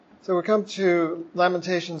So we come to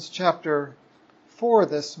Lamentations chapter 4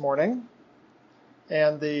 this morning,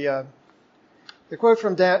 and the quote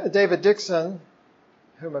from David Dixon,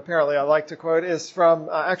 whom apparently I like to quote, is from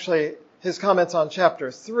actually his comments on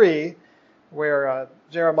chapter 3, where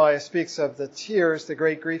Jeremiah speaks of the tears, the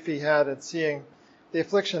great grief he had at seeing the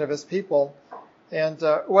affliction of his people. And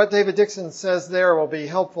what David Dixon says there will be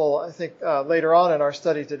helpful, I think, later on in our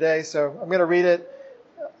study today. So I'm going to read it.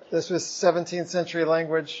 This was 17th century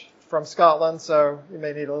language from Scotland, so you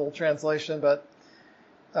may need a little translation. But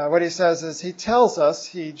what he says is,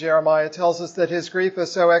 Jeremiah tells us that his grief is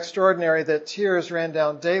so extraordinary that tears ran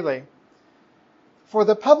down daily. For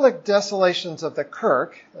the public desolations of the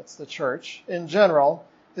kirk, that's the church, in general,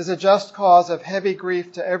 is a just cause of heavy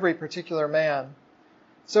grief to every particular man.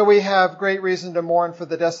 So we have great reason to mourn for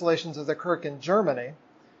the desolations of the kirk in Germany.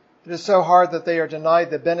 It is so hard that they are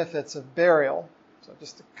denied the benefits of burial. So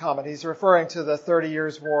just a comment. He's referring to the 30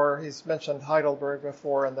 Years' War. He's mentioned Heidelberg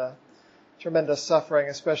before and the tremendous suffering,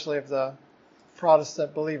 especially of the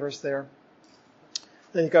Protestant believers there.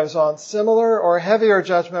 Then he goes on, similar or heavier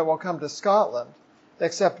judgment will come to Scotland,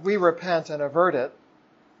 except we repent and avert it.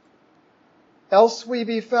 Else we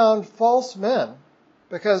be found false men,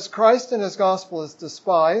 because Christ and his gospel is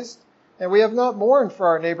despised, and we have not mourned for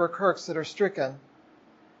our neighbor kirks that are stricken.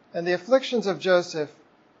 And the afflictions of Joseph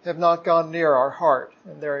have not gone near our heart.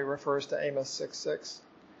 And there he refers to Amos 6:6.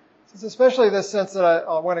 It's especially this sense that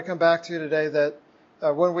I want to come back to today,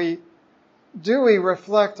 that when we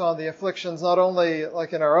reflect on the afflictions, not only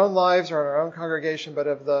like in our own lives or in our own congregation, but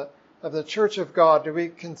of the church of God, do we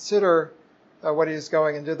consider what he is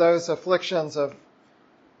going, and do those afflictions of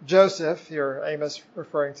Joseph, here Amos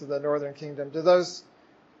referring to the northern kingdom, do those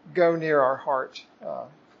go near our heart?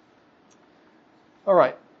 All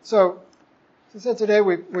right, so as I said, today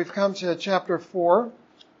we've come to chapter 4.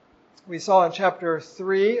 We saw in chapter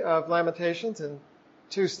 3 of Lamentations in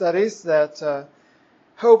 2 studies that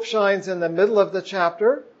hope shines in the middle of the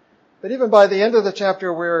chapter, but even by the end of the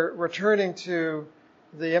chapter we're returning to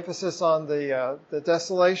the emphasis on the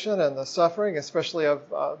desolation and the suffering, especially of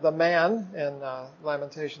the man in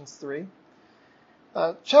Lamentations 3.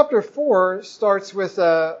 Chapter 4 starts with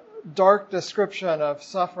a dark description of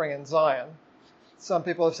suffering in Zion. Some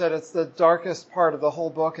people have said it's the darkest part of the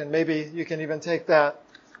whole book, and maybe you can even take that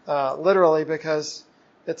literally, because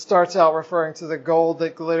it starts out referring to the gold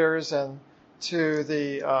that glitters and to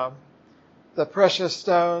the precious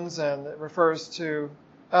stones, and it refers to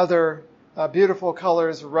other beautiful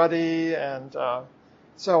colors, ruddy and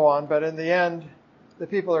so on. But in the end, the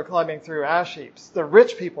people are climbing through ash heaps. The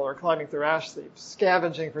rich people are climbing through ash heaps,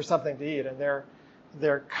 scavenging for something to eat, and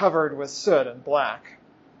they're covered with soot and black.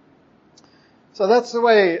 So that's the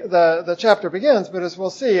way the chapter begins, but as we'll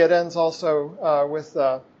see, it ends also with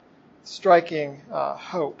striking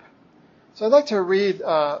hope. So I'd like to read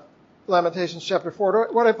Lamentations chapter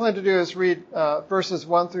 4. What I plan to do is read verses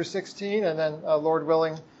 1 through 16, and then, Lord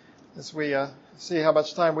willing, as we see how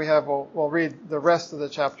much time we have, we'll read the rest of the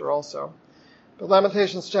chapter also. But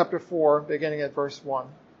Lamentations chapter 4, beginning at verse 1.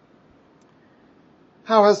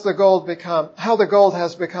 How the gold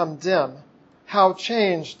has become dim, how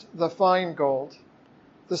changed the fine gold.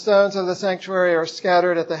 The stones of the sanctuary are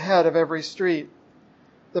scattered at the head of every street.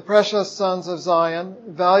 The precious sons of Zion,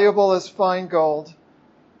 valuable as fine gold,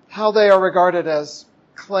 how they are regarded as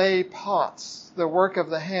clay pots, the work of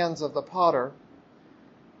the hands of the potter.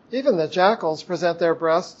 Even the jackals present their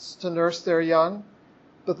breasts to nurse their young,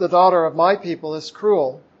 but the daughter of my people is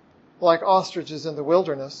cruel, like ostriches in the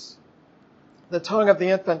wilderness. The tongue of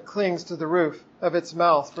the infant clings to the roof of its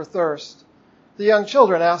mouth for thirst. The young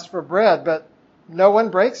children ask for bread, but no one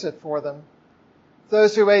breaks it for them.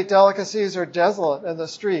 Those who ate delicacies are desolate in the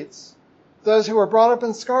streets. Those who were brought up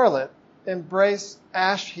in scarlet embrace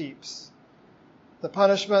ash heaps. The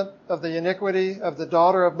punishment of the iniquity of the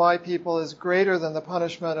daughter of my people is greater than the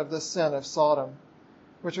punishment of the sin of Sodom,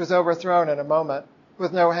 which was overthrown in a moment,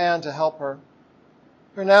 with no hand to help her.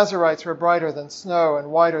 Her Nazarites were brighter than snow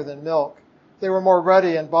and whiter than milk. They were more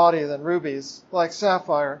ruddy in body than rubies, like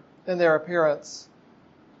sapphire in their appearance.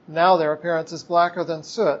 Now their appearance is blacker than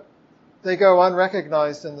soot. They go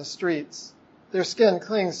unrecognized in the streets. Their skin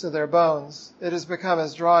clings to their bones. It has become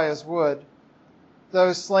as dry as wood.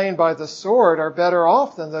 Those slain by the sword are better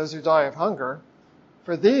off than those who die of hunger,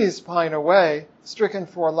 for these pine away, stricken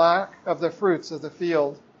for lack of the fruits of the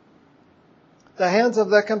field. The hands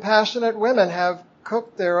of the compassionate women have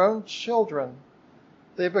cooked their own children.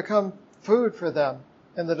 They've become food for them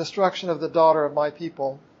in the destruction of the daughter of my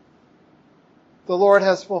people. The Lord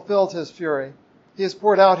has fulfilled his fury. He has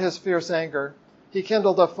poured out his fierce anger. He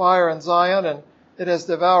kindled a fire in Zion, and it has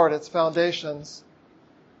devoured its foundations.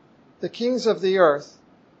 the kings of the earth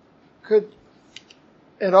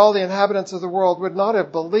and all the inhabitants of the world would not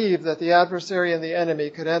have believed that the adversary and the enemy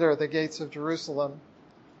could enter the gates of Jerusalem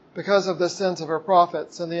because of the sins of her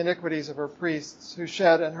prophets and the iniquities of her priests, who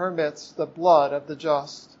shed in her midst the blood of the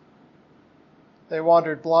just. They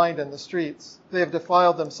wandered blind in the streets. They have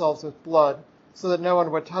defiled themselves with blood, so that no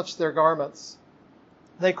one would touch their garments.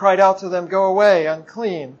 They cried out to them, "Go away,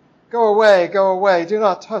 unclean! Go away, do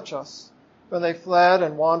not touch us." When they fled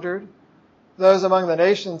and wandered, those among the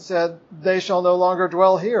nations said, "They shall no longer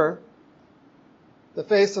dwell here." The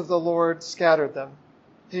face of the Lord scattered them.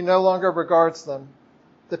 He no longer regards them.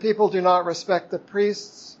 The people do not respect the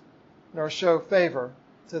priests, nor show favor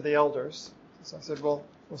to the elders. So I said, we'll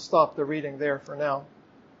stop the reading there for now.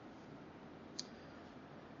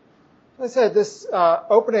 As I said, this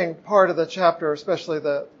opening part of the chapter, especially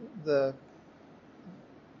the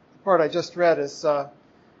part I just read, is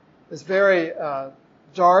very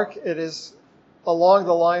dark. It is along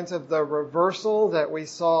the lines of the reversal that we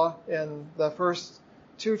saw in the first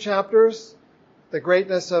two chapters, the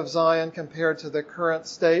greatness of Zion compared to the current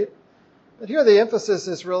state. But here the emphasis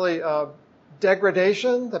is really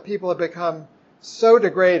degradation. The people have become so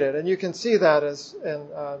degraded, and you can see that in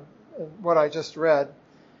what I just read.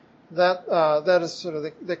 That is sort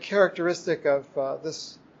of the characteristic of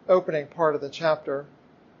this opening part of the chapter.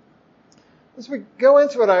 As we go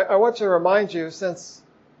into it, I want to remind you, since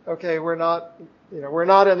we're not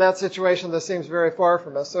in that situation that seems very far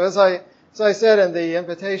from us. So as I said in the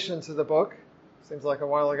invitation to the book, seems like a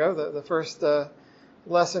while ago, the first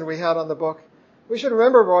lesson we had on the book, we should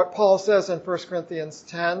remember what Paul says in 1 Corinthians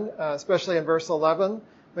 10, especially in verse 11,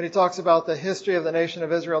 when he talks about the history of the nation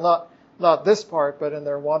of Israel, not this part, but in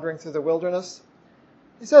their wandering through the wilderness.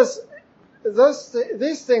 He says,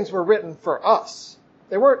 these things were written for us.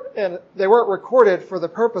 They weren't recorded for the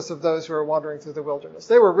purpose of those who are wandering through the wilderness.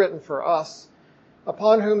 They were written for us,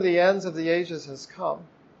 upon whom the ends of the ages has come.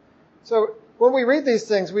 So when we read these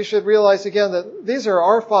things, we should realize again that these are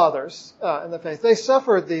our fathers in the faith. They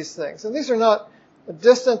suffered these things. And these are not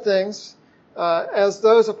distant things as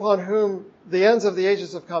those upon whom the ends of the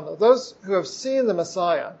ages have come. Those who have seen the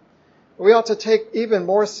Messiah. We ought to take even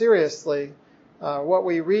more seriously what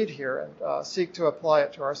we read here and seek to apply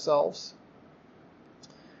it to ourselves.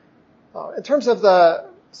 In terms of the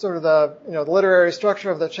literary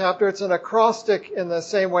structure of the chapter, it's an acrostic in the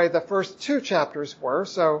same way the first two chapters were.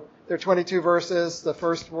 So there are 22 verses. The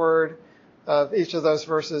first word of each of those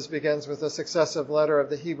verses begins with a successive letter of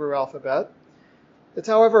the Hebrew alphabet. It's,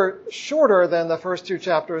 however, shorter than the first two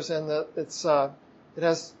chapters in that it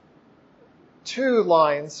has 2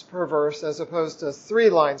 lines per verse as opposed to 3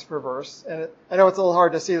 lines per verse. And I know it's a little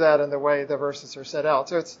hard to see that in the way the verses are set out.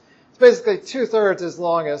 So it's basically 2/3 as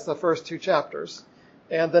long as the first 2 chapters.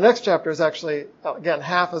 And the next chapter is actually, again,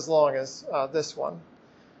 half as long as this one.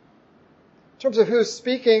 In terms of who's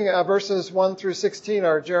speaking, verses 1 through 16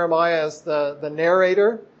 are Jeremiah as the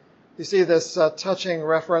narrator. You see this touching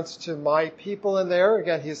reference to my people in there.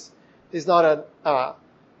 Again, he's not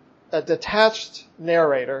a detached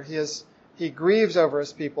narrator. He grieves over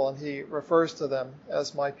his people, and he refers to them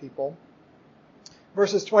as my people.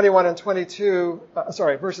 Verses 21 and 22,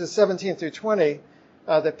 verses 17 through 20,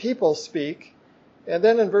 the people speak. And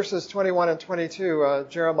then in verses 21 and 22,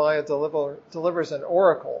 Jeremiah delivers an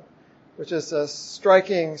oracle, which is a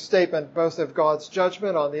striking statement both of God's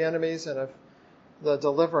judgment on the enemies and of the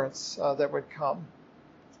deliverance that would come.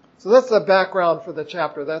 So that's the background for the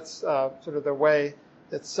chapter. That's sort of the way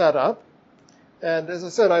it's set up. And as I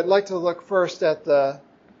said, I'd like to look first at the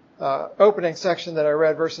opening section that I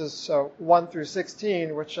read, verses 1 through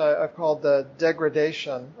 16, which I've called the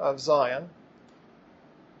degradation of Zion.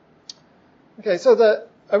 Okay, so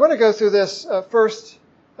I want to go through this first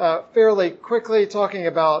fairly quickly, talking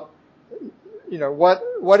about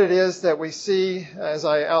what it is that we see, as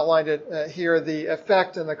I outlined it here, the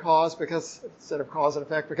effect and the cause, because instead of cause and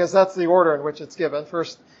effect, because that's the order in which it's given.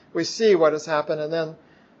 First, we see what has happened, and then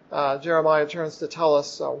Jeremiah turns to tell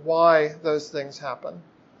us why those things happen.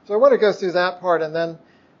 So I want to go through that part and then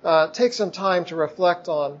take some time to reflect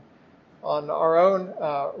on our own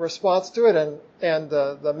response to it and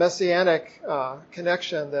the messianic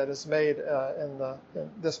connection that is made in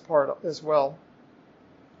this part as well.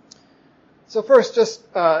 So first, just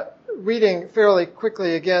reading fairly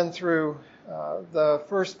quickly again through the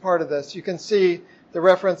first part of this, you can see the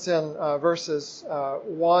reference in verses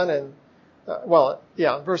 1 and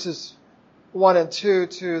verses 1 and 2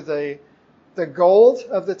 to the gold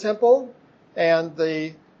of the temple and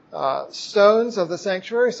the stones of the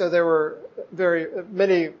sanctuary. So there were very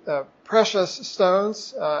many precious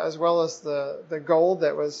stones as well as the gold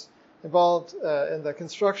that was involved in the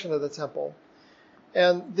construction of the temple.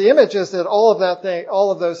 And the image is that all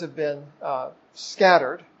of those have been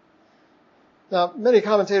scattered. Now, many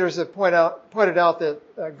commentators have pointed out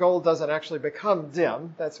that gold doesn't actually become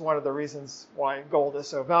dim. That's one of the reasons why gold is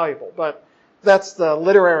so valuable. But that's the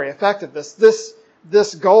literary effect of this.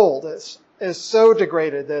 This gold is so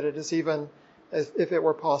degraded that it is even, if it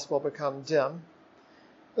were possible, become dim.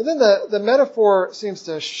 But then the metaphor seems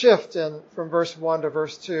to shift from verse 1 to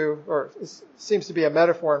verse 2, or seems to be a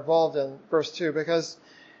metaphor involved in verse 2, because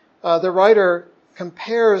the writer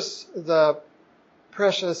compares the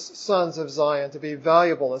precious sons of Zion to be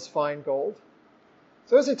valuable as fine gold.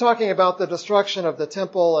 So is he talking about the destruction of the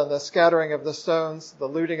temple and the scattering of the stones, the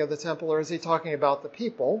looting of the temple, or is he talking about the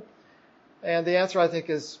people? And the answer, I think,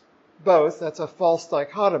 is both. That's a false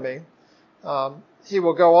dichotomy. He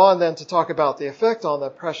will go on then to talk about the effect on the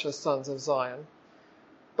precious sons of Zion.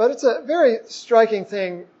 But it's a very striking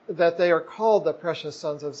thing that they are called the precious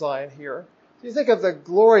sons of Zion here. You think of the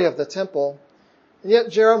glory of the temple, and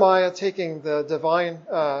yet Jeremiah, taking the divine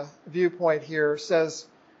viewpoint here, says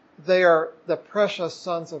they are the precious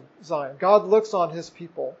sons of Zion. God looks on his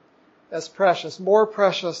people as precious, more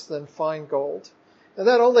precious than fine gold. And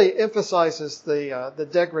that only emphasizes the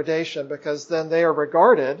degradation, because then they are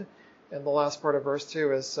regarded, in the last part of verse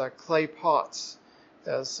 2, as clay pots,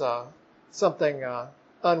 as something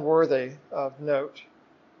unworthy of note.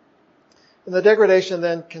 And the degradation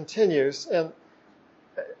then continues. And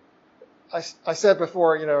I said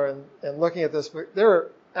before, in looking at this book, there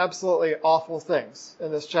are absolutely awful things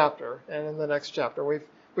in this chapter and in the next chapter.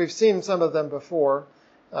 We've seen some of them before.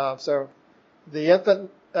 So the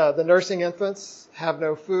nursing infants have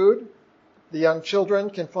no food. The young children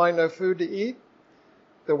can find no food to eat.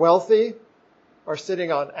 The wealthy are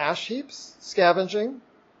sitting on ash heaps, scavenging.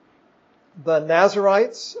 The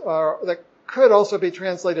Nazarites that could also be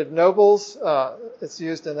translated nobles. It's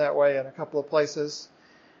used in that way in a couple of places.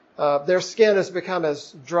 Their skin has become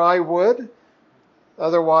as dry wood.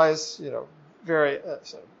 Otherwise, very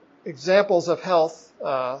examples of health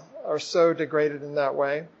are so degraded in that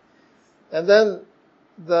way. And then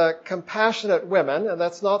the compassionate women, and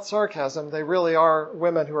that's not sarcasm, they really are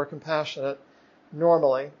women who are compassionate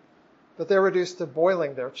normally, but they're reduced to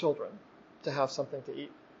boiling their children to have something to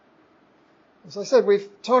eat. As I said, we've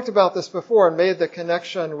talked about this before and made the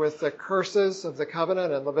connection with the curses of the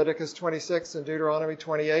covenant in Leviticus 26 and Deuteronomy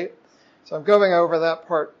 28. So I'm going over that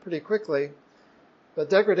part pretty quickly. But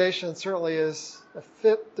degradation certainly is a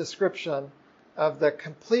fit description of the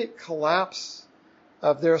complete collapse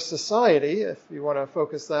of their society, if you want to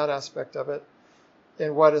focus that aspect of it,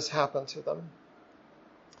 in what has happened to them.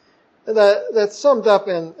 And that's summed up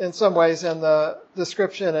in some ways in the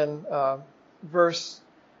description in verse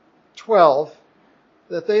 12,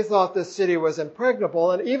 that they thought this city was impregnable,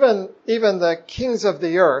 and even the kings of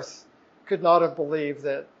the earth could not have believed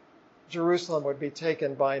that Jerusalem would be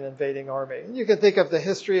taken by an invading army. You can think of the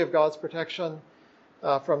history of God's protection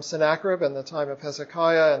from Sennacherib in the time of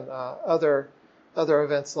Hezekiah and other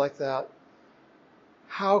events like that.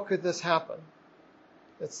 How could this happen?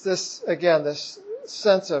 It's this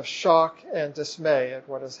sense of shock and dismay at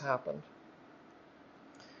what has happened.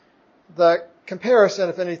 The comparison,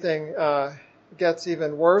 if anything, gets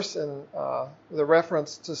even worse in the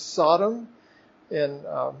reference to Sodom in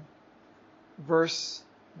verse...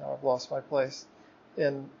 Now I've lost my place.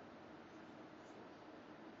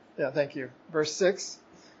 Verse 6.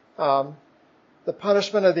 The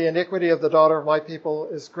punishment of the iniquity of the daughter of my people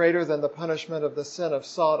is greater than the punishment of the sin of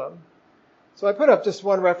Sodom. So I put up just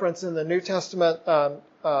one reference in the New Testament to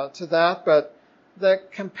that, but the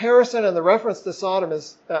comparison and the reference to Sodom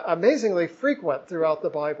is amazingly frequent throughout the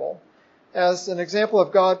Bible as an example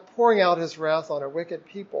of God pouring out his wrath on a wicked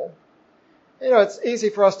people. It's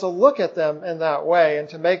easy for us to look at them in that way and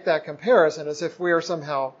to make that comparison as if we are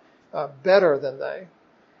somehow better than they.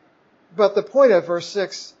 But the point of verse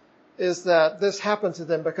 6 is that this happened to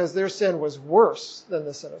them because their sin was worse than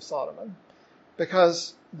the sin of Sodom,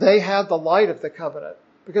 because they had the light of the covenant,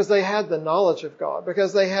 because they had the knowledge of God,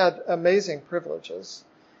 because they had amazing privileges.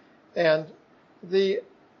 And the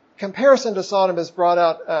comparison to Sodom is brought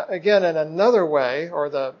out again in another way, or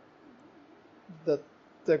the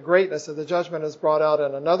greatness of the judgment is brought out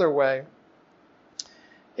in another way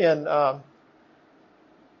in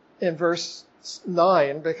verse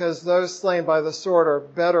 9, because those slain by the sword are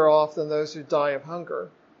better off than those who die of hunger.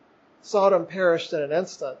 Sodom perished in an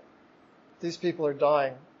instant. These people are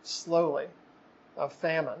dying slowly of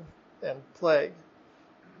famine and plague.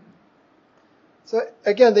 So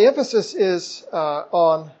again, the emphasis is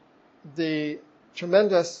on the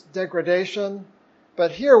tremendous degradation,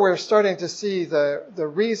 But here we're starting to see the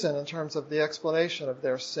reason in terms of the explanation of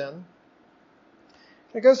their sin.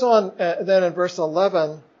 It goes on then in verse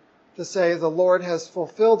 11 to say, the Lord has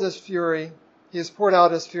fulfilled his fury, he has poured out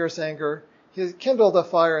his fierce anger, he has kindled a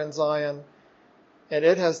fire in Zion, and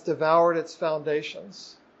it has devoured its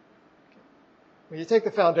foundations. When you take the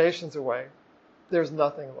foundations away, there's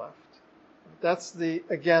nothing left. That's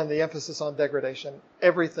again, the emphasis on degradation.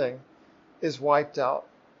 Everything is wiped out.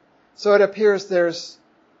 So it appears there's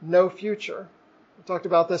no future. We talked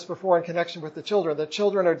about this before in connection with the children. The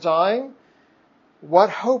children are dying. What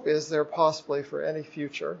hope is there possibly for any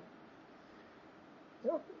future?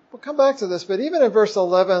 We'll come back to this, but even in verse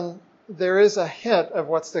 11, there is a hint of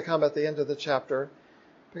what's to come at the end of the chapter,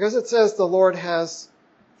 because it says the Lord has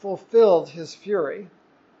fulfilled his fury.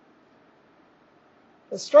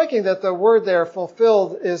 It's striking that the word there,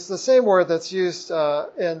 fulfilled, is the same word that's used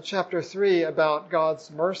in chapter 3 about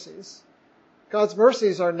God's mercies. God's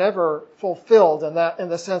mercies are never fulfilled in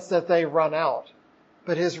the sense that they run out,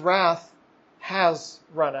 but his wrath has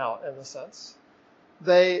run out in the sense.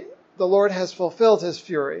 The Lord has fulfilled his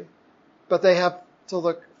fury, but they have to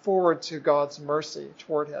look forward to God's mercy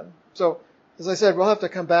toward him. So, as I said, we'll have to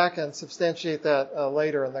come back and substantiate that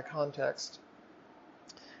later in the context.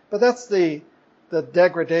 But that's the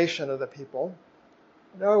degradation of the people.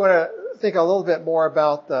 Now I want to think a little bit more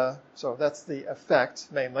about so that's the effect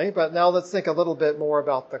mainly, but now let's think a little bit more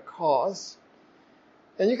about the cause.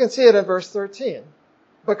 And you can see it in verse 13.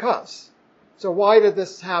 Because. So why did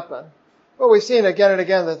this happen? Well, we've seen again and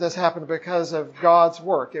again that this happened because of God's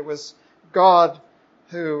work. It was God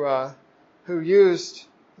who used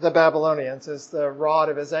the Babylonians as the rod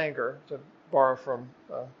of his anger, to borrow from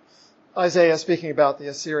Isaiah speaking about the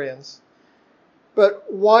Assyrians.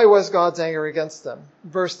 But why was God's anger against them?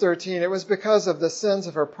 Verse 13, it was because of the sins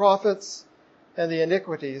of her prophets and the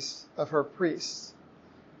iniquities of her priests.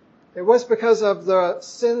 It was because of the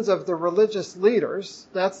sins of the religious leaders.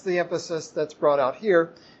 That's the emphasis that's brought out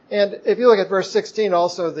here. And if you look at verse 16,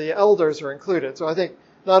 also the elders are included. So I think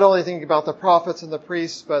not only thinking about the prophets and the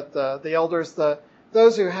priests, but the elders,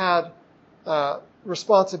 those who had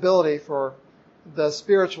responsibility for the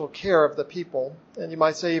spiritual care of the people, and you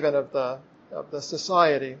might say even of the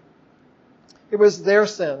society. It was their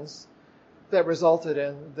sins that resulted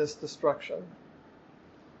in this destruction.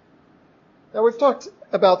 Now, we've talked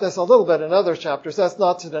about this a little bit in other chapters. That's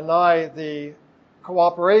not to deny the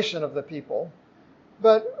cooperation of the people.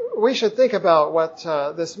 But we should think about what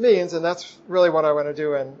this means, and that's really what I want to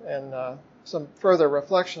do in some further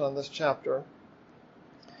reflection on this chapter.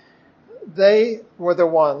 They were the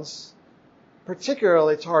ones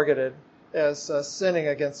particularly targeted as sinning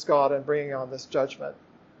against God and bringing on this judgment.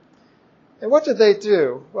 And what did they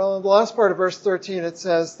do? Well, in the last part of verse 13, it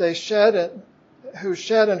says, who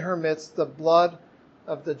shed in her midst the blood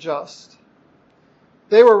of the just.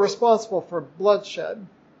 They were responsible for bloodshed.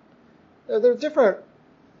 There are different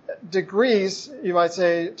degrees, you might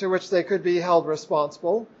say, to which they could be held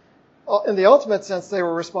responsible. In the ultimate sense, they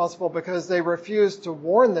were responsible because they refused to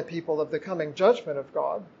warn the people of the coming judgment of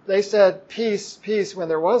God. They said, peace, peace, when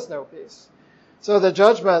there was no peace. So the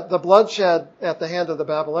judgment, the bloodshed at the hand of the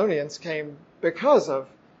Babylonians came because of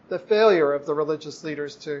the failure of the religious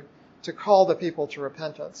leaders to call the people to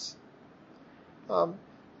repentance.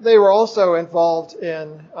 They were also involved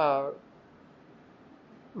in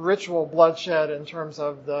ritual bloodshed in terms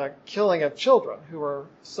of the killing of children who were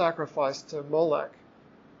sacrificed to Molech.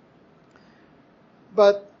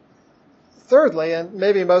 But thirdly, and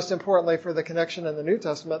maybe most importantly for the connection in the New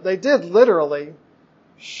Testament, they did literally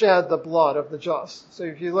shed the blood of the just. So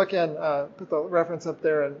if you look in, put the reference up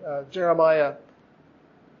there in Jeremiah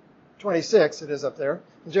 26, it is up there.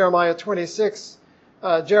 In Jeremiah 26,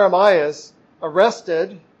 Jeremiah is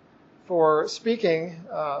arrested for speaking,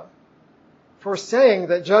 for saying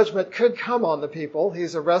that judgment could come on the people.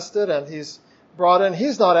 He's arrested and he's brought in.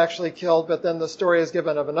 He's not actually killed, but then the story is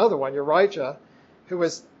given of another one, Uriah, who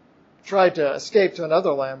was tried to escape to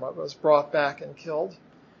another land, but was brought back and killed.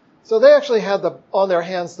 So they actually had on their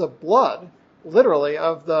hands the blood, literally,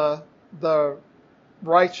 of the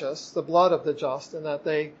righteous, the blood of the just, and that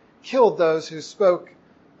they killed those who spoke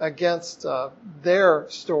against their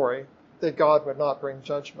story that God would not bring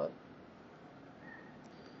judgment.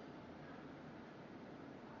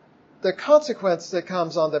 The consequence that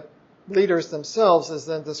comes on the leaders themselves is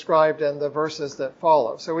then described in the verses that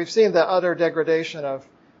follow. So we've seen the utter degradation of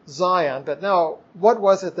Zion, but now what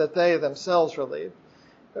was it that they themselves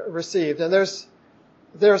received? And there's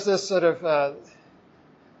this sort of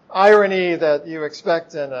irony that you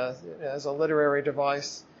expect as a literary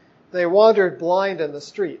device. They wandered blind in the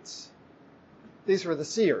streets. These were the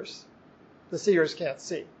seers. the seers can't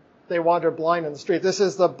see. They wander blind in the street. This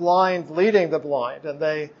is the blind leading the blind, and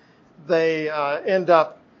they end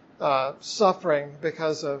up suffering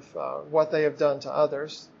because of what they have done to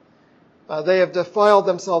others. They have defiled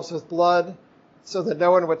themselves with blood so that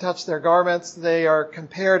no one would touch their garments. They are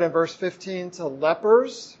compared in verse 15 to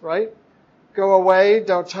lepers, right? Go away,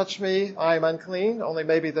 don't touch me, I am unclean. Only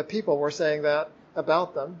maybe the people were saying that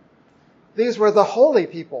about them. These were the holy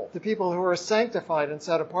people, the people who were sanctified and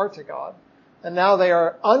set apart to God. And now they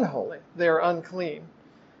are unholy, they are unclean.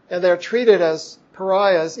 And they're treated as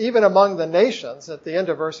pariahs even among the nations. At the end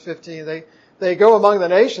of verse 15, they go among the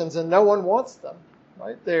nations and no one wants them,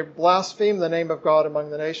 right? They blaspheme the name of God among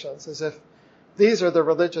the nations as if these are the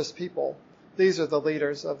religious people. These are the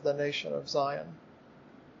leaders of the nation of Zion.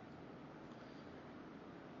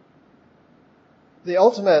 The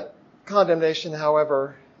ultimate condemnation,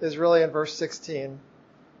 however, is really in verse 16.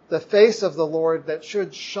 The face of the Lord that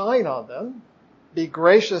should shine on them, be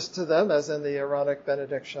gracious to them, as in the Aaronic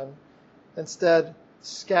benediction, instead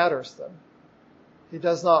scatters them. He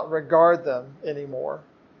does not regard them anymore.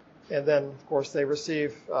 And then, of course, they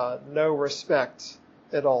receive no respect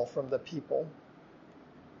at all from the people.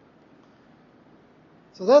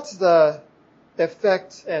 So that's the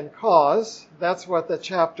effect and cause. That's what the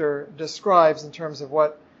chapter describes in terms of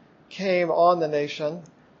what came on the nation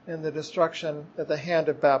in the destruction at the hand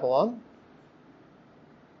of Babylon.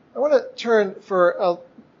 I want to turn for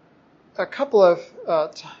a couple of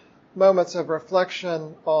moments of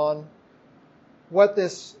reflection on what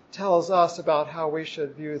this tells us about how we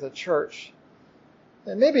should view the church.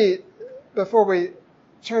 And maybe before we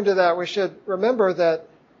turn to that, we should remember that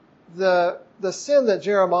the sin that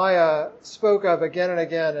Jeremiah spoke of again and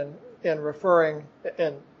again in referring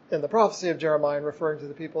in the prophecy of Jeremiah and referring to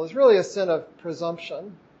the people is really a sin of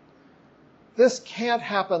presumption. This can't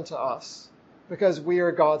happen to us because we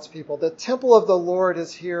are God's people. The temple of the Lord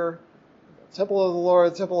is here. Temple of the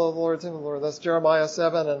Lord, temple of the Lord, temple of the Lord. That's Jeremiah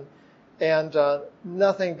 7, and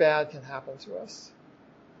nothing bad can happen to us.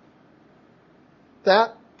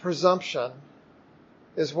 That presumption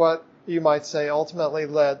is what you might say ultimately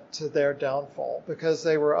led to their downfall, because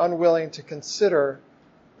they were unwilling to consider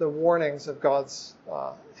the warnings of God's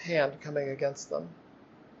hand coming against them.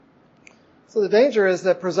 So the danger is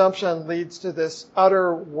that presumption leads to this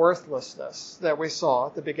utter worthlessness that we saw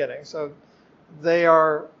at the beginning. So they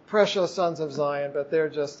are precious sons of Zion, but they're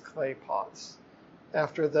just clay pots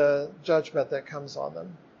after the judgment that comes on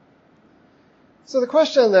them. So the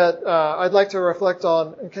question that I'd like to reflect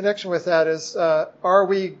on in connection with that is, are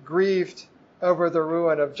we grieved over the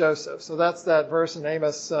ruin of Joseph? So that's that verse in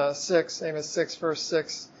Amos 6, verse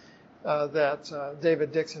 6, that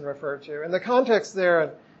David Dixon referred to. In the context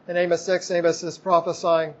there in Amos 6, Amos is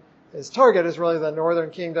prophesying, his target is really the northern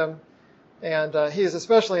kingdom, and he is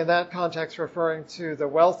especially in that context referring to the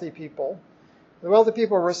wealthy people. The wealthy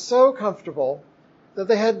people were so comfortable that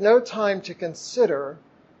they had no time to consider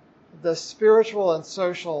the spiritual and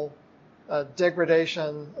social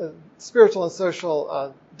degradation, spiritual and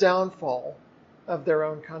social downfall of their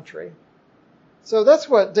own country. So that's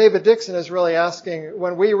what David Dixon is really asking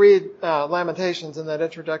when we read Lamentations in that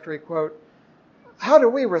introductory quote. How do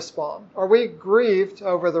we respond? Are we grieved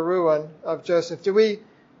over the ruin of Joseph? Do we,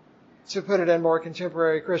 to put it in more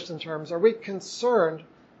contemporary Christian terms, are we concerned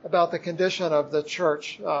about the condition of the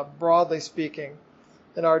church, broadly speaking,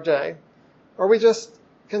 in our day? Are we just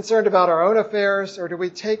concerned about our own affairs, or do we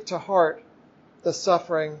take to heart the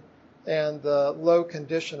suffering and the low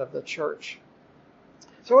condition of the church?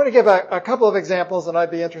 So I want to give a couple of examples, and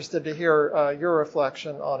I'd be interested to hear your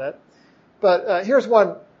reflection on it. But here's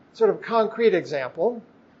one sort of concrete example.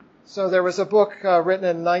 So there was a book written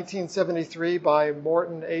in 1973 by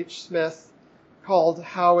Morton H. Smith called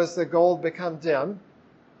How Has the Gold Become Dim?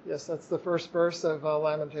 Yes, that's the first verse of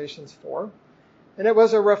Lamentations 4. And it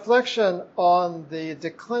was a reflection on the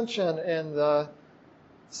declension in the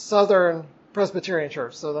Southern Presbyterian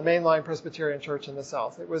Church, so the mainline Presbyterian Church in the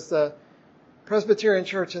South. It was the Presbyterian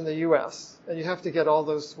Church in the U.S., and you have to get all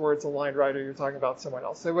those words aligned right or you're talking about someone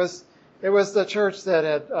else. It was the church that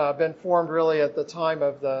had been formed really at the time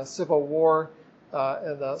of the Civil War,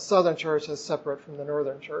 and the Southern Church is separate from the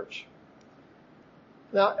Northern Church.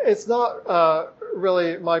 Now, it's not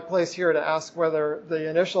really my place here to ask whether the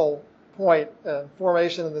initial point and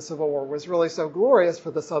formation in the Civil War was really so glorious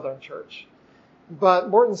for the Southern Church. But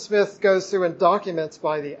Morton Smith goes through and documents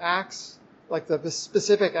by the acts, like the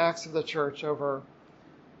specific acts of the church over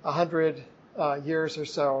 100 years or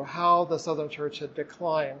so, how the Southern Church had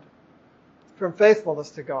declined from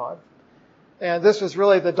faithfulness to God. And this was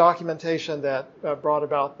really the documentation that brought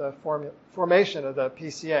about the formation of the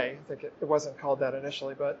PCA. I think it wasn't called that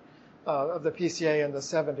initially, but of the PCA in the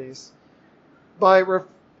 70s by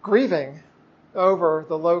grieving over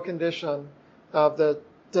the low condition of the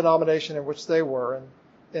denomination in which they were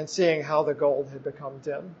and seeing how the gold had become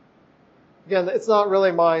dim. Again, it's not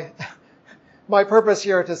really my purpose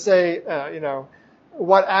here to say,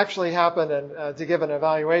 what actually happened and to give an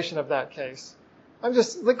evaluation of that case. I'm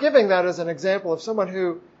just giving that as an example of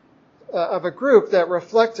someone of a group that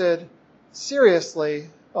reflected seriously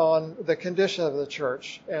on the condition of the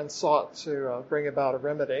church and sought to bring about a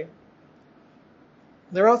remedy.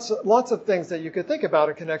 There are lots of things that you could think about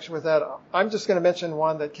in connection with that. I'm just going to mention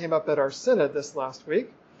one that came up at our synod this last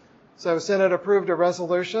week. So synod approved a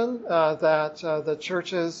resolution that the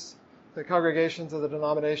churches, the congregations of the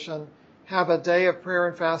denomination, have a day of prayer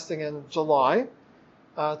and fasting in July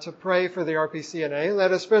to pray for the RPCNA.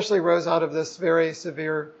 That especially rose out of this very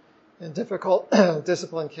severe and difficult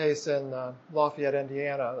discipline case in Lafayette,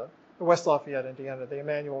 Indiana, West Lafayette, Indiana, the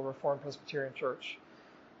Emmanuel Reformed Presbyterian Church.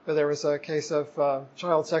 But there was a case of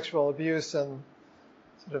child sexual abuse and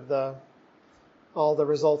sort of all the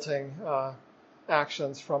resulting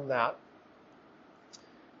actions from that.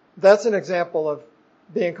 That's an example of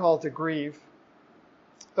being called to grieve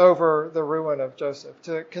over the ruin of Joseph,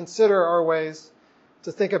 to consider our ways,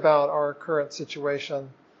 to think about our current situation,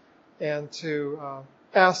 and to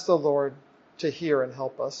ask the Lord to hear and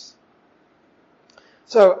help us.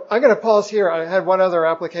 So I'm going to pause here. I had one other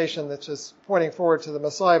application that's just pointing forward to the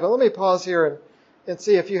Messiah, but let me pause here and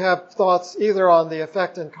see if you have thoughts either on the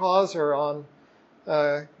effect and cause or on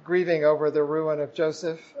grieving over the ruin of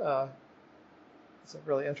Joseph. It's a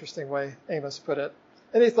really interesting way Amos put it.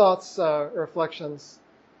 Any thoughts, reflections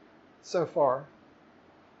so far?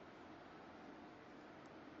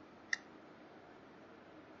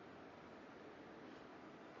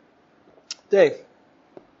 Dave.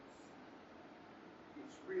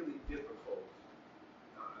 It's really difficult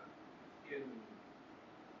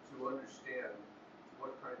to understand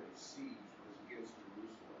what kind of siege was against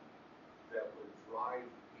Jerusalem that would drive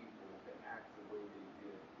people to act the way they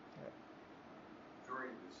did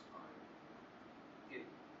during this time. It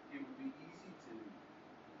would be easy to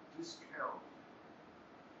discount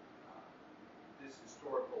this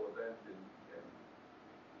historical event and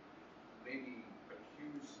maybe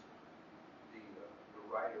accuse the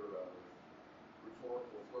writer of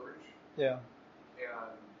rhetorical flourish. Yeah.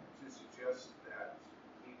 And to suggest that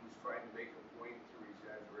he was trying to make a point through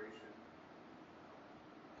exaggeration.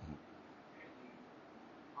 And he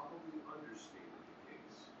probably understated the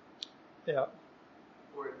case. Yeah.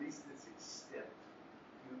 Or at least its extent.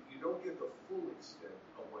 You don't get the full extent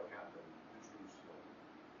of what happened to Jerusalem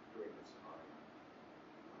during this time.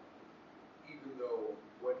 Even though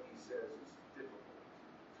what he says is difficult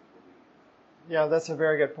to believe. Yeah, that's a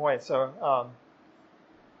very good point. So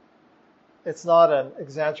it's not an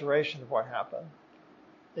exaggeration of what happened.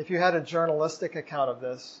 If you had a journalistic account of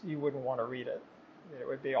this, you wouldn't want to read it. It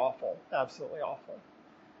would be awful, absolutely awful.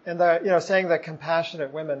 And saying that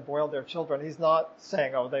compassionate women boiled their children, he's not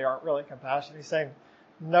saying, oh, they aren't really compassionate. He's saying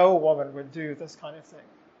no woman would do this kind of thing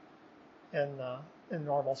in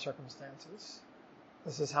normal circumstances.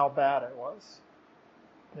 This is how bad it was.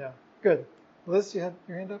 Yeah, good. Liz, you had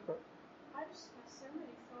your hand up? Or? I just have so many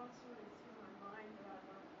thoughts running through my mind that I'd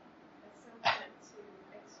like at some point to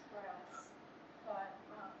express, but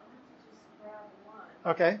I'll have to just grab one.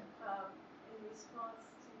 Okay. In response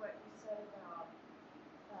to what you said about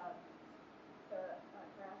the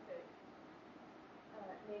graphic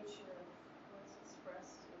nature of what's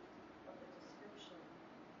expressed of the description,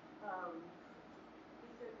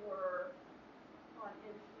 if it were on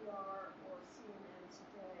NPR or CNN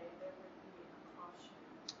today, there would be a caution.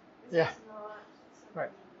 This is not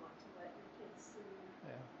something you want to let your kids see.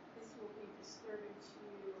 Yeah. This will be disturbing to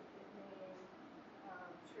you. It may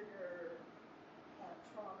trigger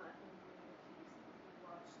trauma in you if you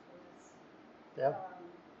watch this. Yeah.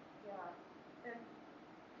 And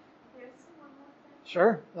can I say one more thing?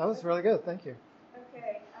 Sure. That was really good. Thank you.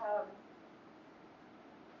 Okay.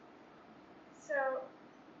 So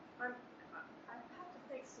I have to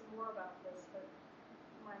think some more about this, but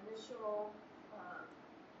my initial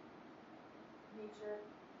knee-jerk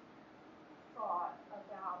thought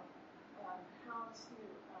about how to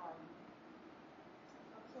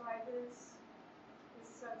apply this is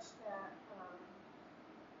such that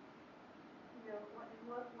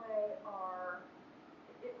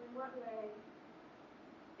in what way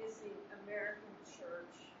is the American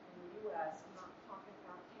church in the U.S. I'm not talking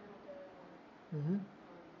about Canada or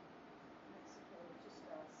Mexico, just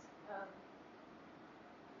us.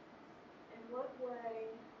 In what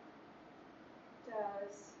way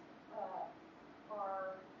does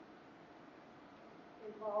our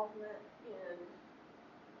involvement in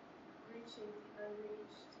reaching the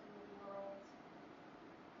unreached in the world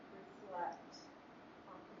reflect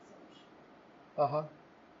on presumption? Uh-huh.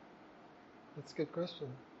 That's a good question.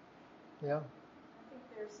 Yeah. I think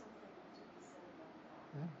there's something to be said about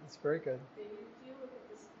that. Yeah, that's very good. If you look at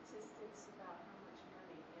the statistics about how much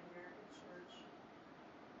money the American church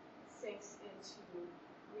sinks into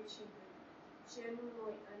reaching the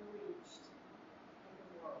genuinely unreached in the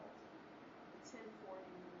world, the 1040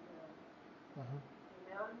 window, Uh-huh.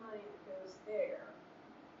 the amount of money that goes there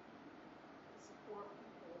to support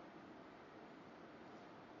people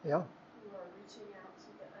Yeah. who are reaching out to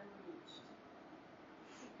the unreached,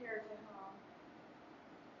 compared to how,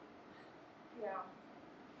 yeah.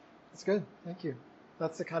 That's good. Thank you.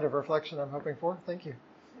 That's the kind of reflection I'm hoping for. Thank you.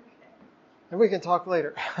 Okay. And we can talk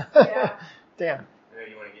later. Yeah. Dan. I know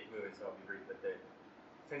you want to get moving, so I'll be brief, but the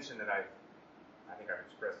tension that I think I've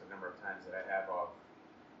expressed a number of times that I have of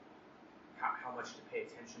how much to pay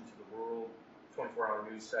attention to the world, 24-hour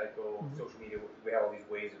news cycle, social media, we have all these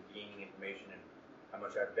ways of gaining information, and how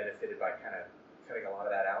much I've benefited by kind of cutting a lot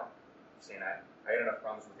of that out, saying I had enough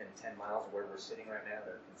problems within 10 miles of where we're sitting right now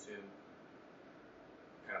that consume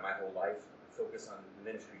kind of my whole life, focus on the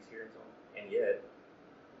ministries here and so on, and yet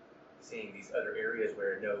seeing these other areas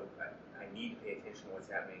where I need to pay attention to what's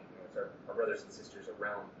happening. It's our brothers and sisters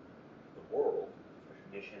around the world, especially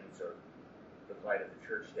missions or the plight of the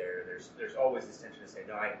church there. There's always this tension to say,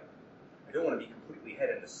 no, I don't want to be completely head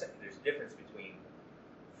in the sand. There's a difference between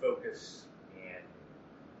focus and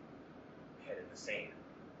head in the sand.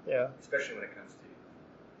 Yeah. Especially when it comes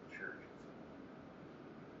to church.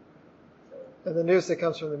 So, And the news that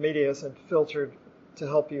comes from the media isn't filtered to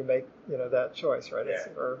help you make, that choice, right? Yeah.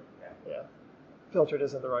 Yeah. Filtered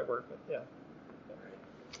isn't the right word, but yeah.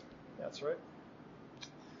 That's right.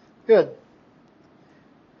 Good.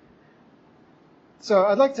 So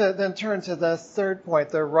I'd like to then turn to the third point,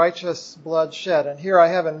 the righteous blood shed. And here I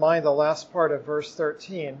have in mind the last part of verse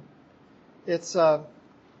 13. It's a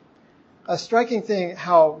striking thing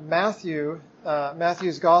how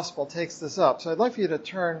Matthew's gospel takes this up. So I'd like for you to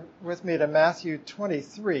turn with me to Matthew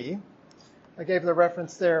 23. I gave the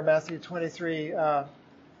reference there, Matthew 23,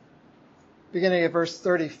 beginning at verse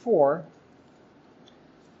 34.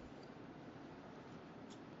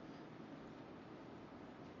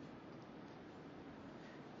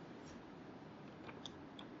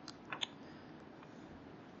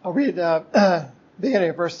 I'll read beginning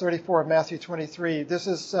of verse 34 of Matthew 23. This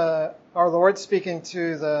is our Lord speaking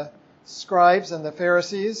to the scribes and the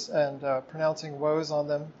Pharisees and pronouncing woes on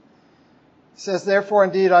them. He says, "Therefore,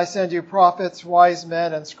 indeed, I send you prophets, wise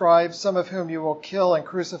men, and scribes, some of whom you will kill and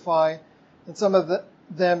crucify, and some of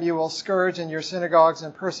them you will scourge in your synagogues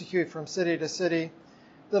and persecute from city to city,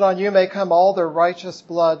 that on you may come all the righteous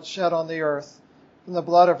blood shed on the earth, from the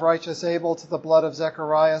blood of righteous Abel to the blood of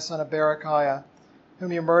Zechariah, son of Berechiah,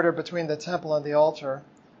 whom you murdered between the temple and the altar.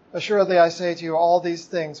 Assuredly, I say to you, all these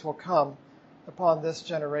things will come upon this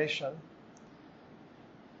generation."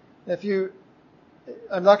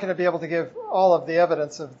 I'm not going to be able to give all of the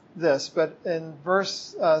evidence of this, but in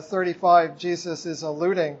verse 35, Jesus is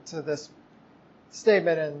alluding to this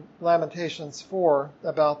statement in Lamentations 4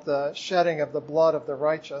 about the shedding of the blood of the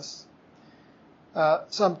righteous.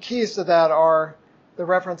 Some keys to that are the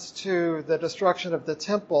reference to the destruction of the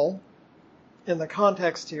temple in the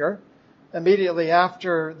context here. Immediately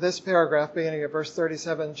after this paragraph, beginning at verse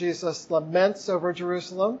 37, Jesus laments over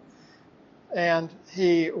Jerusalem, and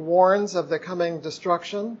he warns of the coming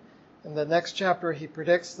destruction. In the next chapter, he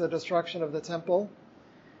predicts the destruction of the temple.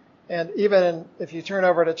 And even if you turn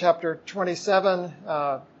over to chapter 27,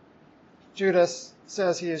 Judas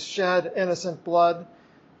says he has shed innocent blood.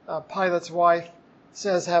 Pilate's wife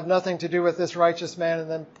says, "Have nothing to do with this righteous man." And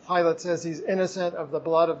then Pilate says he's innocent of the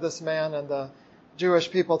blood of this man, and the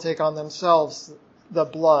Jewish people take on themselves the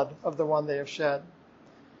blood of the one they have shed.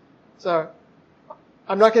 So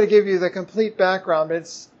I'm not going to give you the complete background.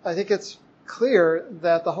 I think it's clear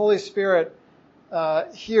that the Holy Spirit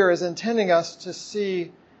here is intending us to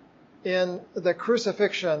see in the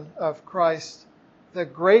crucifixion of Christ the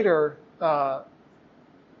greater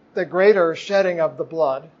shedding of the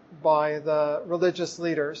blood by the religious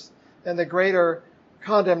leaders, and the greater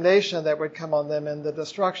condemnation that would come on them in the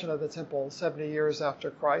destruction of the temple 70 years after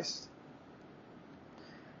Christ.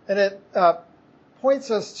 And it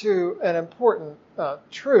points us to an important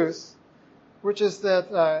truth, which is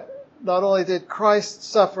that not only did Christ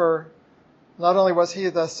suffer, not only was he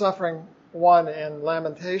the suffering one in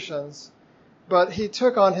Lamentations, but he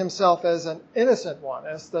took on himself as an innocent one,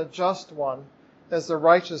 as the just one, as the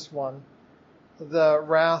righteous one, the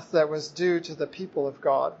wrath that was due to the people of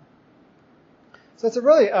God. So it's a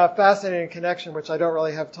really fascinating connection, which I don't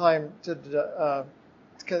really have time to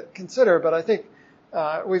consider, but I think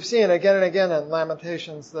we've seen again and again in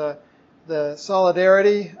Lamentations the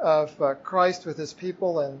solidarity of Christ with his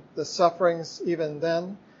people and the sufferings even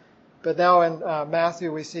then. But now in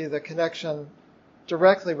Matthew we see the connection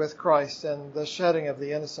directly with Christ and the shedding of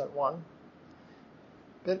the innocent one.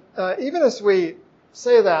 But even as we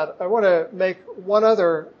say that, I want to make one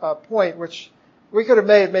other point, which we could have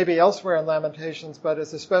made maybe elsewhere in Lamentations, but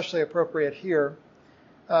is especially appropriate here.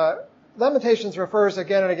 Lamentations refers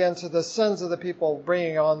again and again to the sins of the people,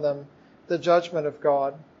 bringing on them the judgment of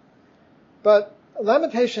God. But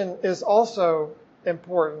lamentation is also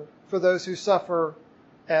important for those who suffer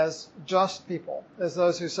as just people, as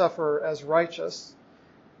those who suffer as righteous.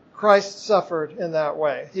 Christ suffered in that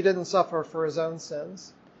way. He didn't suffer for his own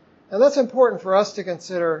sins. And that's important for us to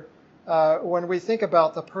consider when we think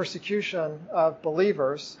about the persecution of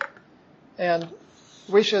believers. And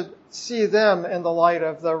we should see them in the light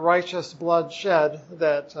of the righteous blood shed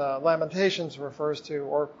that Lamentations refers to,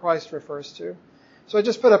 or Christ refers to. So I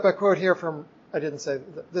just put up a quote here from, I didn't say,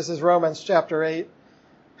 this is Romans chapter 8.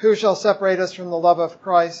 Who shall separate us from the love of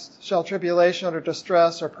Christ? Shall tribulation or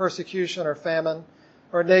distress or persecution or famine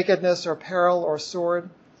or nakedness or peril or sword?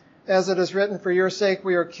 As it is written, for your sake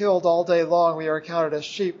we are killed all day long. We are accounted as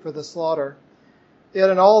sheep for the slaughter. Yet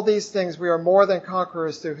in all these things we are more than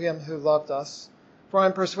conquerors through him who loved us. For I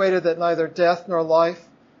am persuaded that neither death nor life,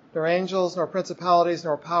 nor angels, nor principalities,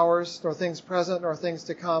 nor powers, nor things present, nor things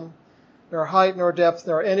to come, nor height, nor depth,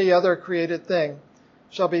 nor any other created thing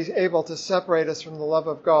shall be able to separate us from the love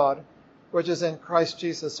of God, which is in Christ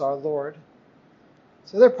Jesus our Lord.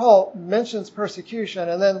 So there Paul mentions persecution,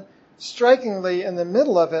 and then strikingly in the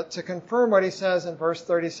middle of it, to confirm what he says in verse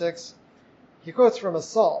 36, he quotes from a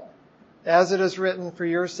psalm. As it is written, for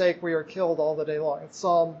your sake we are killed all the day long. It's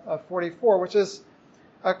Psalm 44, which is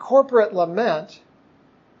a corporate lament,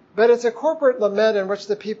 but it's a corporate lament in which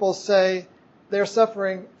the people say they're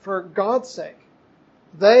suffering for God's sake.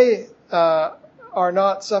 They are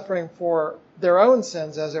not suffering for their own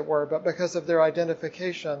sins, as it were, but because of their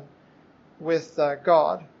identification with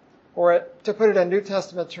God. Or to put it in New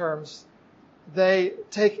Testament terms, they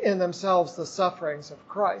take in themselves the sufferings of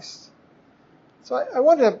Christ. So I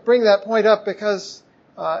wanted to bring that point up because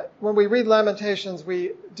when we read Lamentations,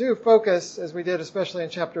 we do focus, as we did especially in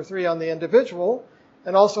chapter 3, on the individual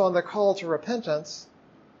and also on the call to repentance.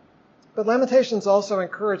 But Lamentations also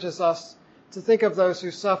encourages us to think of those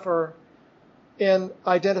who suffer in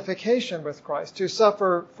identification with Christ, who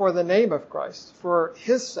suffer for the name of Christ, for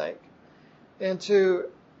his sake, and to,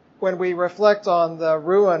 when we reflect on the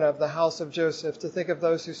ruin of the house of Joseph, to think of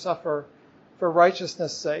those who suffer for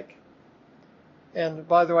righteousness' sake. And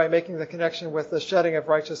by the way, making the connection with the shedding of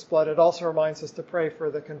righteous blood, it also reminds us to pray for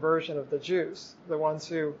the conversion of the Jews, the ones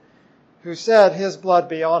who said, his blood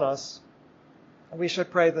be on us. We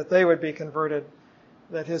should pray that they would be converted,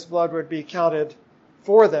 that his blood would be counted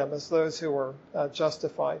for them as those who were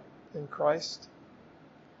justified in Christ.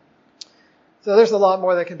 So there's a lot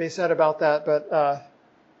more that can be said about that, but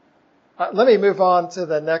let me move on to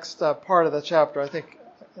the next part of the chapter. I think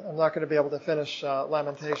I'm not going to be able to finish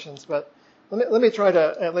Lamentations, but let me try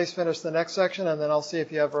to at least finish the next section, and then I'll see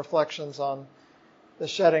if you have reflections on the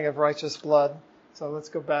shedding of righteous blood. So let's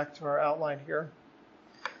go back to our outline here.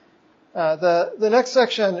 The next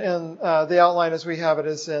section in the outline as we have it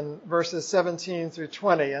is in verses 17 through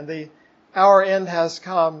 20, and the "our end has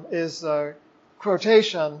come" is a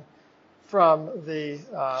quotation from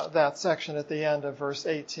that section at the end of verse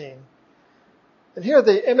 18. And here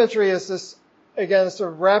the imagery is this, again,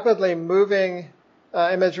 sort of rapidly moving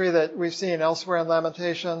imagery that we've seen elsewhere in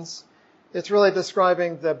Lamentations. It's really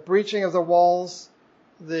describing the breaching of the walls,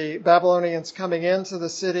 the Babylonians coming into the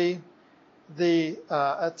city, the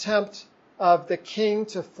attempt of the king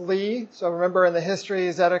to flee. So remember in the history,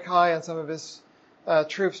 Zedekiah and some of his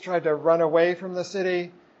troops tried to run away from the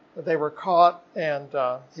city. They were caught, and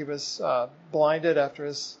he was blinded after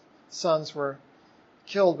his sons were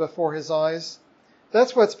killed before his eyes.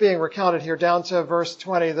 That's what's being recounted here, down to verse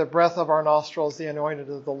 20. The breath of our nostrils, the anointed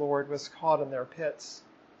of the Lord, was caught in their pits.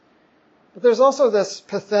 But there's also this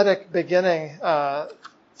pathetic beginning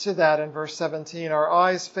to that in verse 17. Our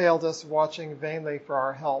eyes failed us, watching vainly for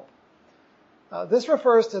our help. This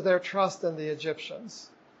refers to their trust in the Egyptians.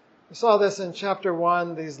 We saw this in chapter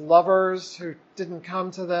 1, these lovers who didn't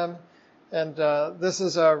come to them. And this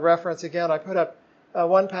is a reference, again, I put up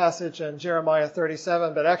one passage in Jeremiah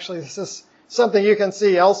 37, but actually this is something you can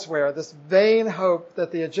see elsewhere, this vain hope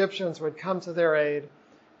that the Egyptians would come to their aid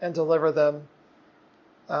and deliver them.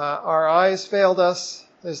 Our eyes failed us.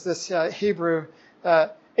 There's this Hebrew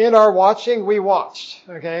in our watching, we watched.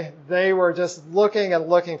 Okay, they were just looking and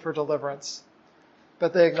looking for deliverance,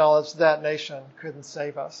 but they acknowledged that nation couldn't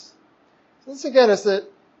save us. So this again is that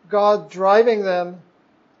God driving them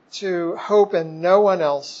to hope in no one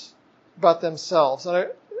else but themselves. And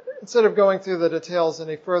instead of going through the details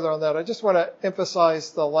any further on that, I just want to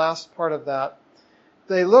emphasize the last part of that.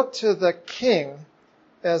 They looked to the king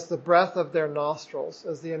as the breath of their nostrils,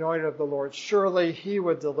 as the anointed of the Lord. Surely he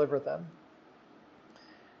would deliver them.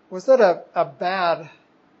 Was that a bad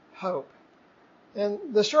hope?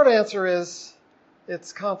 And the short answer is,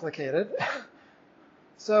 it's complicated.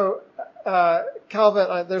 So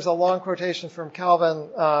Calvin, there's a long quotation from Calvin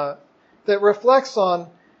that reflects on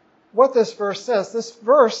what this verse says. This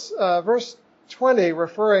verse, verse 20,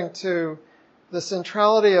 referring to the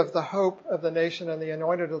centrality of the hope of the nation and the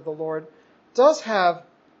anointed of the Lord, does have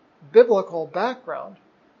biblical background,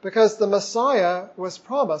 because the Messiah was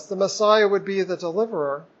promised. The Messiah would be the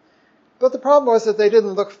deliverer. But the problem was that they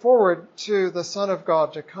didn't look forward to the Son of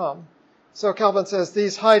God to come. So Calvin says,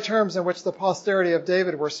 these high terms in which the posterity of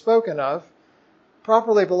David were spoken of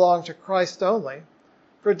properly belong to Christ only.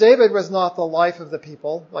 For David was not the life of the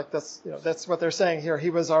people, like that's what they're saying here.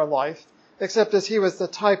 He was our life, except as he was the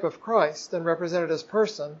type of Christ and represented his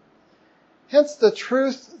person. Hence the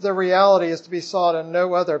truth, the reality is to be sought in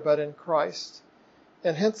no other but in Christ.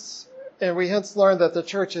 And we hence learn that the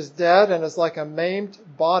church is dead and is like a maimed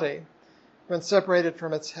body when separated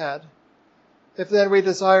from its head. If then we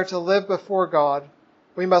desire to live before God,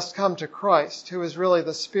 we must come to Christ, who is really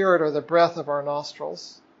the spirit or the breath of our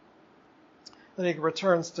nostrils. Then he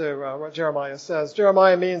returns to what Jeremiah says.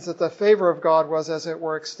 Jeremiah means that the favor of God was, as it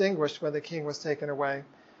were, extinguished when the king was taken away,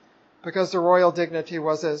 because the royal dignity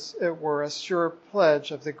was, as it were, a sure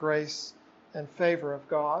pledge of the grace and favor of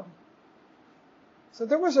God. So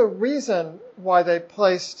there was a reason why they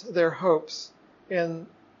placed their hopes in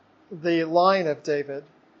the line of David,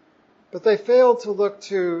 but they failed to look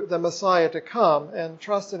to the Messiah to come and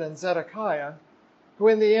trusted in Zedekiah, who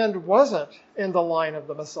in the end wasn't in the line of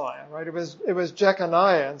the Messiah, right? It was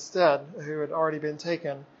Jeconiah instead, who had already been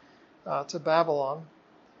taken to Babylon.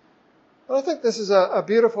 But I think this is a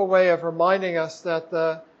beautiful way of reminding us that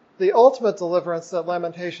the ultimate deliverance that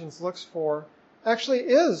Lamentations looks for actually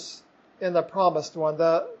is in the promised one,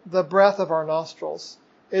 the breath of our nostrils.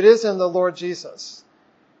 It is in the Lord Jesus,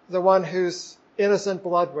 the one whose innocent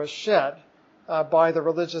blood was shed by the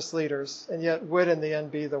religious leaders, and yet would in the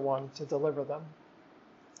end be the one to deliver them.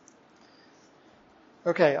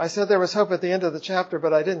 Okay, I said there was hope at the end of the chapter,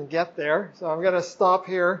 but I didn't get there, so I'm going to stop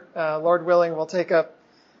here. Lord willing, we'll take up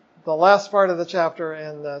the last part of the chapter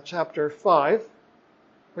in chapter 5,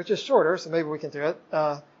 which is shorter, so maybe we can do it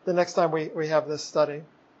the next time we have this study.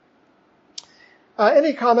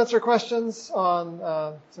 Any comments or questions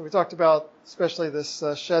on, so we talked about especially this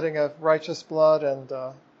shedding of righteous blood and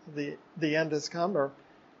the end has come, or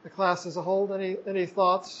the class as a whole. Any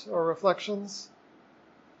thoughts or reflections?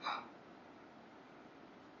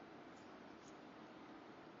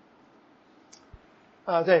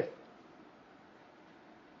 Dave.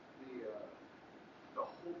 The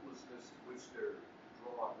hopelessness in which they're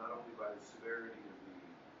drawn, not only by the severity of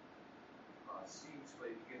the scenes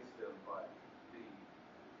played against them, but the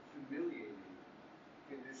humiliating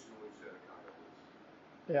condition in which Zedekiah was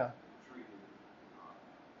treated,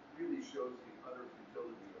 really shows the utter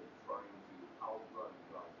futility of trying to outrun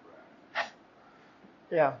God's wrath.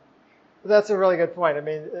 Yeah. That's a really good point. I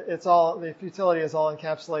mean, the futility is all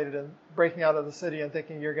encapsulated in breaking out of the city and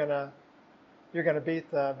thinking you're gonna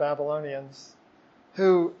beat the Babylonians,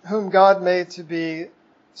 whom God made to be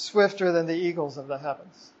swifter than the eagles of the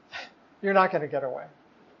heavens. You're not going to get away.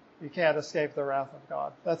 You can't escape the wrath of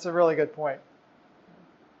God. That's a really good point.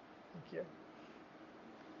 Thank you.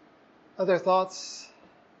 Other thoughts?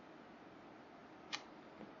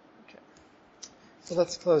 Okay. So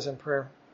let's close in prayer.